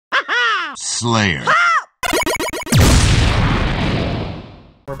Slayer.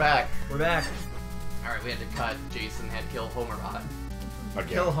 We're back. We're back. Alright, we had to cut. Jason had to kill Homer Bot. Again.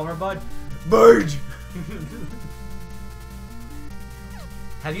 Kill Homer Bud. Burge!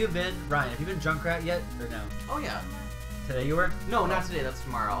 Have you been, Ryan, have you been Junkrat yet, or no? Oh yeah. Today you were? No, not today, that's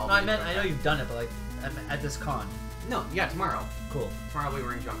tomorrow. No, I meant, I know you've done it, but like, at this con. No, yeah, tomorrow. Cool. Tomorrow we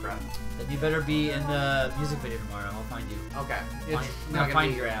were in Junkrat. Then you better be in the music video tomorrow, I'll find you. Okay. Find- It's no, not gonna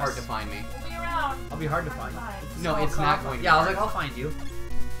find be your ass. hard to find me. We'll be around. I'll be hard to find. No, it's not going to be Yeah, I was hard. like, I'll find you.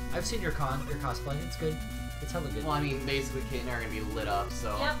 I've seen your cosplay, it's good. It's hella good. Well, I mean, basically Kate and I are gonna be lit up,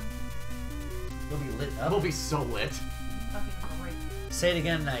 so... Yep. We'll be lit up. We'll be so lit. Fucking great. Say it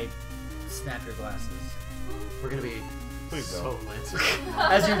again and I snap your glasses. We're gonna be Please so don't. lit.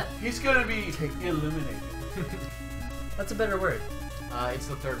 As you... He's gonna be illuminated. That's a better word. It's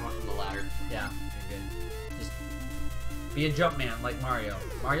the third one from the ladder. Yeah, you're good. Just be a Jumpman like Mario.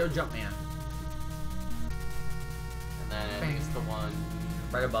 Mario Jumpman. And then I think it's the one...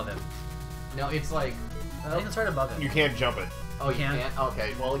 Right above him. No, it's like... I think it's right above him. You can't jump it. Oh, you can't? can't?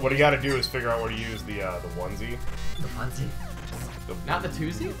 Okay, well... What you gotta do is figure out where to use the onesie. The Ponzi. Not the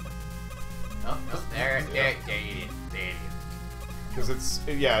twosie? Oh, oh there it is. Because it's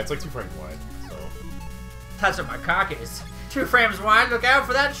it's like 2 frames wide. So That's what my cock is. 2 frames wide, look out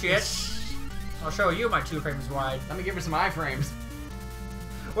for that shit. I'll show you my 2 frames wide. Let me give her some iframes.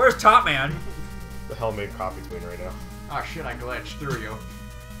 Where's Top Man? the hell made coffee tween right now. Oh shit, I glitched through you.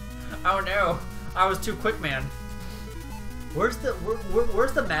 Oh no, I was too quick, man. Where's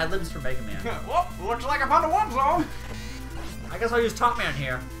the Mad Libs for Mega Man? Whoop, looks like I found a one zone. I guess I'll use Top Man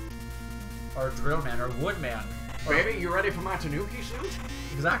here. Or Drill Man, or Wood Man. Or, Baby, you ready for my Tanuki suit?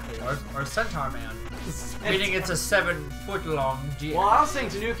 exactly, or Centaur Man. Meaning it's a 7-foot long G. Well, I was saying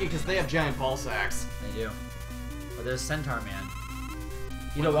Tanuki because they have giant ball sacks. They do. But there's Centaur Man.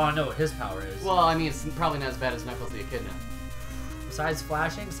 You don't want to know what his power is. Well, I mean, it's probably not as bad as Knuckles the Echidna. Besides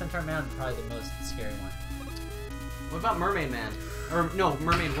flashing, Centaur Man is probably the most scary one. What about Mermaid Man? Or, no,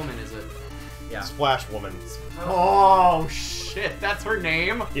 Mermaid Woman, is it? Yeah. Splash Woman. Oh, shit, that's her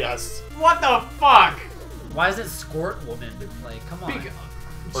name? Yes. What the fuck? Why is it Squirt Woman? Like, come on.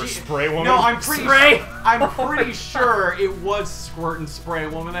 Or Spray Woman. No, I'm pretty Spray! I'm pretty sure it was Squirt and Spray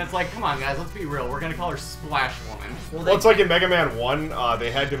Woman. That's like, come on, guys, let's be real. We're gonna call her Splash Woman. Well, it's like in Mega Man 1, they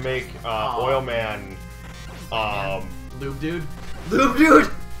had to make Oil Man. Lube Dude? Lube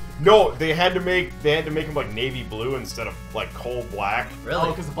Dude! No, they had to make him like navy blue instead of like coal black. Really?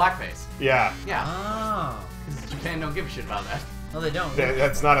 Oh, because of blackface. Yeah. Yeah. Oh. Because Japan don't give a shit about that. No, they don't.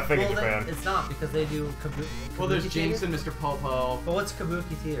 That's not a thing in Well, Japan. It's not, because they do kabuki. Well, there's kabuki Jinx theater? and Mr. Popo. But what's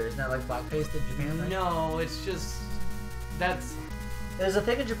kabuki theater? Isn't that like blackface in Japan? Right? No, it's just... That's... There's a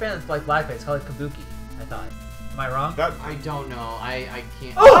thing in Japan that's like blackface. It's called kabuki, I thought. Am I wrong? I don't know. I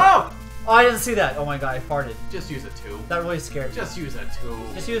can't... Oh! Oh, I didn't see that. Oh my god, I farted. Just use a 2. That really scared me. Just use a 2.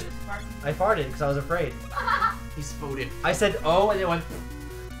 Just use... I farted because I was afraid. He's fooded. I said, oh, and it went...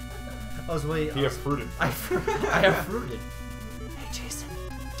 I was really... He have fruited. I have fruited. Hey, Jason,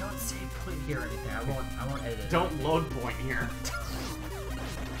 don't say point here or anything. I won't edit it. Don't load point here.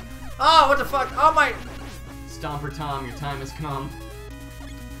 Oh, what the fuck? Oh my... Stomper Tom, your time has come.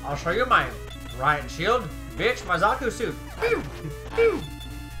 I'll show you my Ryan Shield. Bitch, my Zaku suit. Pew! Pew!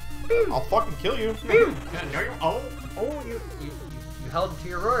 Pew! I'll fucking kill you. Pew! Oh. Oh, you held to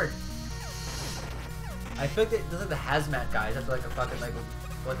your word. I feel like this is like the hazmat guys after like a fucking like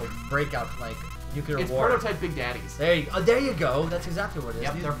a breakout from like nuclear It's war. prototype Big Daddies. There you go. That's exactly what it is.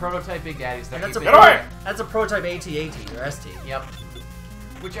 Yep, they're prototype Big Daddies. They're And that's a Get away! that's a prototype AT-AT or ST. Yep.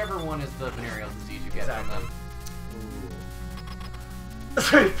 Whichever one is the venereal disease you get Exactly. from them.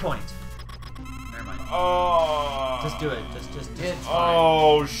 3 point. Never mind. Oh. Just do it. Just It's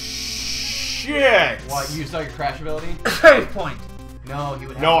Oh shit! What, you saw your crash ability? 3 point. No, you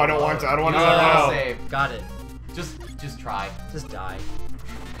would have No, to I don't load. want to. I don't want You to. don't No. want to save. Got it. Just try. Just die.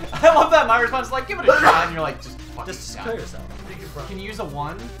 I love that. My response is like, give it a shot, and you're like, just fucking Just die. kill yourself. Can you use a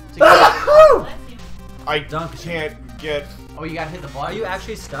 1? To get... Bless you. I Dunk. can't get. Oh, you gotta hit the button. Are you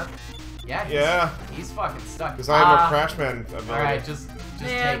actually stuck? Yeah. He's fucking stuck. Because I have no Crashman ability. Alright, just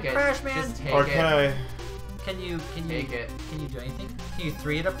Man, take it. Crash Man. Just take Or it. can I? Can you Take it. Can you do anything? Can you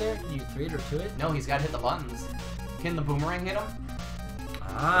 3 it up there? Can you 3 it or 2 it? No, he's gotta hit the buttons. Can the boomerang hit him?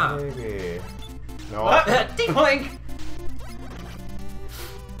 Ah. Maybe. No. Blink!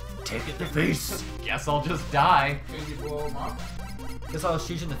 Take it in the face. Guess I'll just die. Guess I'll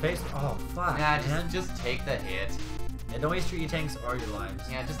shoot you in the face. Oh fuck. Yeah, man. just take the hit. Yeah, don't waste your E-tanks or your lives.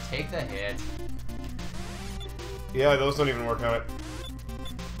 Yeah, just take the hit. Yeah, those don't even work on it.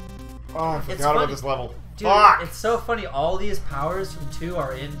 Oh, I It's forgot about funny. this level. Dude, Fuck! it's so funny. All these powers from 2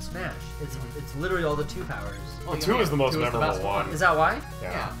 are in Smash. It's literally all the 2 powers. Well, 2 is the most best memorable one. Is that why?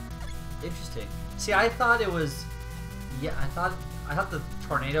 Yeah. Interesting. See, I thought it was. Yeah, I thought the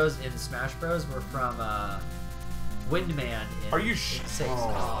tornadoes in Smash Bros were from Windman. Are you in 6.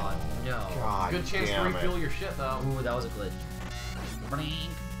 Oh, Oh no. God Good chance to damn refuel it. your shit though. Ooh, that was a glitch.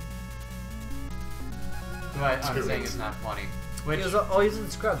 Blink. But I'm saying it's not funny. Which He's in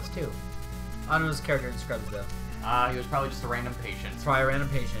Scrubs too. I don't know his character in Scrubs though. he was probably just a random patient. It's probably a random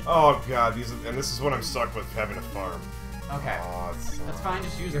patient. Oh god, and this is what I'm stuck with having to farm. Okay. Oh, That's fine.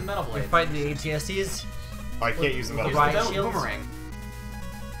 Just use the metal You're blade. fighting the ATSTs. I can't use the metal Use Riot the blade. metal shields? boomerang.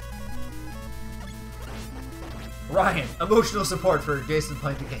 Ryan, emotional support for Jason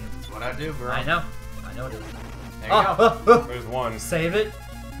playing the game. That's what I do, bro. I know it is. There you go. There's one. Save it,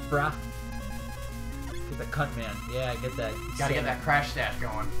 bruh. Get that cunt man. Yeah, get that. Gotta get salmon. that crash stat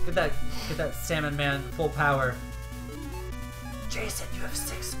going. Get that salmon man full power. Jason, you have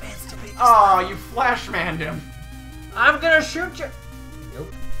 6 minutes to beat this. Oh, you flashmanned him. I'm gonna shoot you.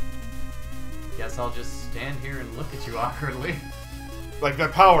 Nope. Guess I'll just stand here and look at you awkwardly. Like,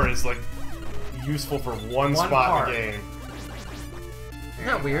 that power is, like, useful for one spot part. in the game. Isn't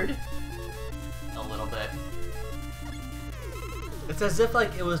that weird? A little bit. It's as if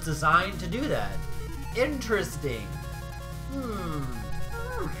like it was designed to do that. Interesting.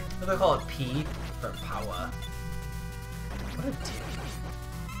 What do they call it? P for power. What a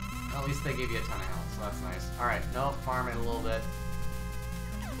dick. At least they gave you a ton of health, so that's nice. Alright, nope, farm it a little bit.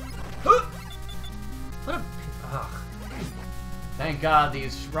 What a. Ugh. Thank God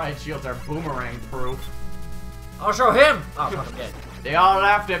these riot shields are boomerang proof. I'll show him. Oh, fuck, I'm dead. They all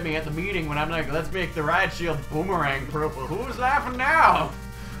laughed at me at the meeting when I'm like, let's make the riot shield boomerang proof. Well, who's laughing now?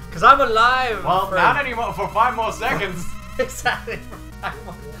 Cause I'm alive. Well, for- not anymore, for 5 more seconds. Exactly.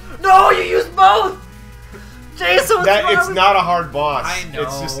 No, you used both. Jason, what's wrong It's with- not a hard boss. I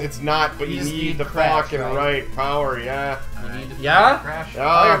know. It's not, but You you just need need the crash, fucking right? right power, yeah. You need to Yeah? crash. Oh,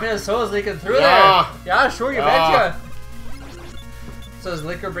 Yeah. your Minnesota's leaking through Yeah. there. Yeah, sure, you Yeah. betcha. So does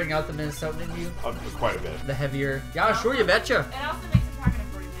liquor bring out the Minnesotan in you? Quite a bit. The heavier. Yeah, sure, you betcha. It also makes it talking to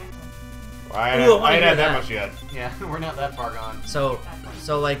 40 maximum. I Ooh, I wanna ain't hear had that that. much yet. Yeah, we're not that far gone. So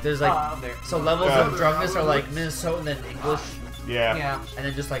like, there's like, There. so levels Yeah. of drunkenness are like Minnesotan and English, Yeah. Yeah. and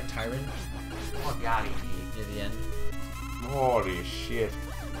then just like Tyrant Oh, God, near the end. Holy shit.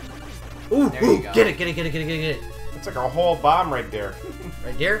 Ooh, There you go. get it. It's like a whole bomb right there.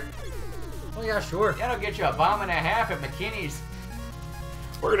 Right there? Oh yeah, sure. That'll get you a bomb and a half at McKinney's.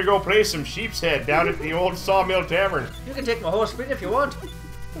 We're gonna go play some sheep's head down at the old Sawmill Tavern. You can take my whole screen if you want.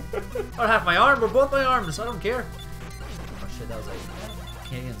 I don't have my arm or both my arms. I don't care. Oh shit, that was like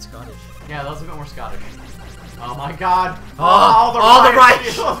Canadian Scottish. Yeah, that was a bit more Scottish. Oh my God. Oh, all the all the riot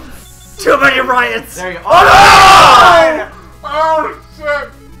riot shields. Too many riots. There you go. Oh, Oh, shit.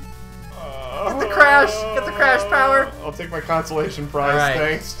 Get the crash. Get the crash power. I'll take my consolation prize, Alright.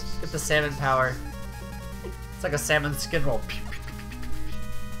 thanks. Get the salmon power. It's like a salmon skin roll.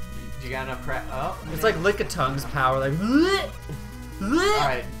 You got enough crap? Oh. It's like Lickitungue's power. Like.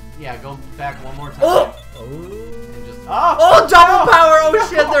 Alright, yeah, go back one more time. Oh. And just. Oh, double power! Oh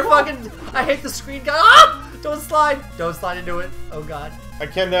shit, they're fucking. I hate the screen guy. Ah! Don't slide. Don't slide into it. Oh god. I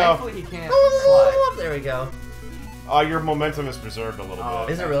can now. Thankfully, he can't slide. There we go. Your momentum is preserved a little Oh,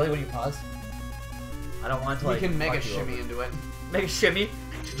 bit. Is it really when you pause? I don't want to You like. can mega fuck you shimmy over. into it. Mega shimmy.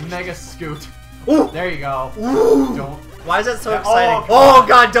 Mega scoot. Ooh. There you go. Ooh. Don't Why is that so Yeah, exciting? oh, Oh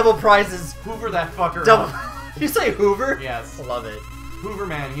god, double prizes. Hoover that fucker Double. up. You say Hoover? Yes. I love it. Hoover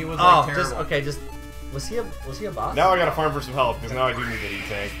man, he was Oh, like terrible. just okay. Just was he a boss? Now I gotta farm for some help, because now I do need the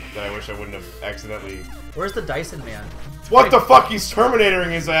E-Tank that I wish I wouldn't have accidentally... Where's the Dyson Man? What the fuck? He's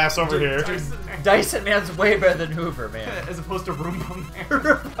Terminatoring his ass over here. Dyson man. Dyson Man's way better than Hoover Man. As opposed to Roomba man.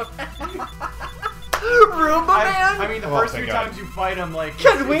 Roomba Man? I mean, the Oh, first thank few God. times you fight him, like...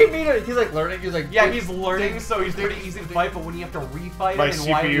 Can we meet him? He's like learning. He's like Yeah, he's learning, so he's pretty easy to fight, but when you have to refight My him in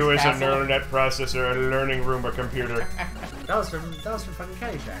Wiley's CPU is a castle... neural net processor, a learning Roomba computer. That was from fucking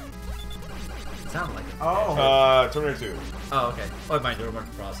Caddyshack. Sounded like it. Oh. Terminator 2. Oh, okay. Oh, my neural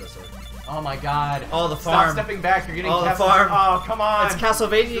processor. Oh my god. Oh, the Stop farm. stepping back, you're getting Oh, the Castle- farm. Oh, come on. It's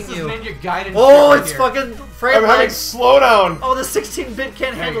Castlevania This is you. Ninja Gaiden Oh, shit it's here. fucking frame I'm having lag. slowdown! Oh, the 16-bit can't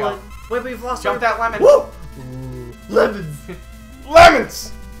There you handle go. it. Wait, we've lost Jump our... that lemon. Woo! Ooh, lemons.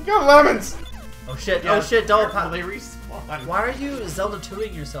 Lemons! You got lemons! Oh shit! Yeah, Oh shit! Double careful, power. they respawn. Why are you Zelda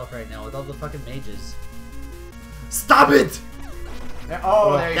 2ing yourself right now with all the fucking mages? Stop it!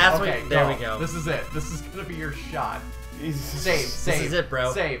 Oh, there you That's go. what- Okay, there we go. This is it. This is gonna be your shot. Save, This save. is it,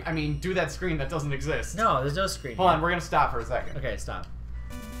 bro. Save. I mean, do that screen that doesn't exist. No, there's no screen. Hold here. on, we're gonna stop for a second. Okay, stop.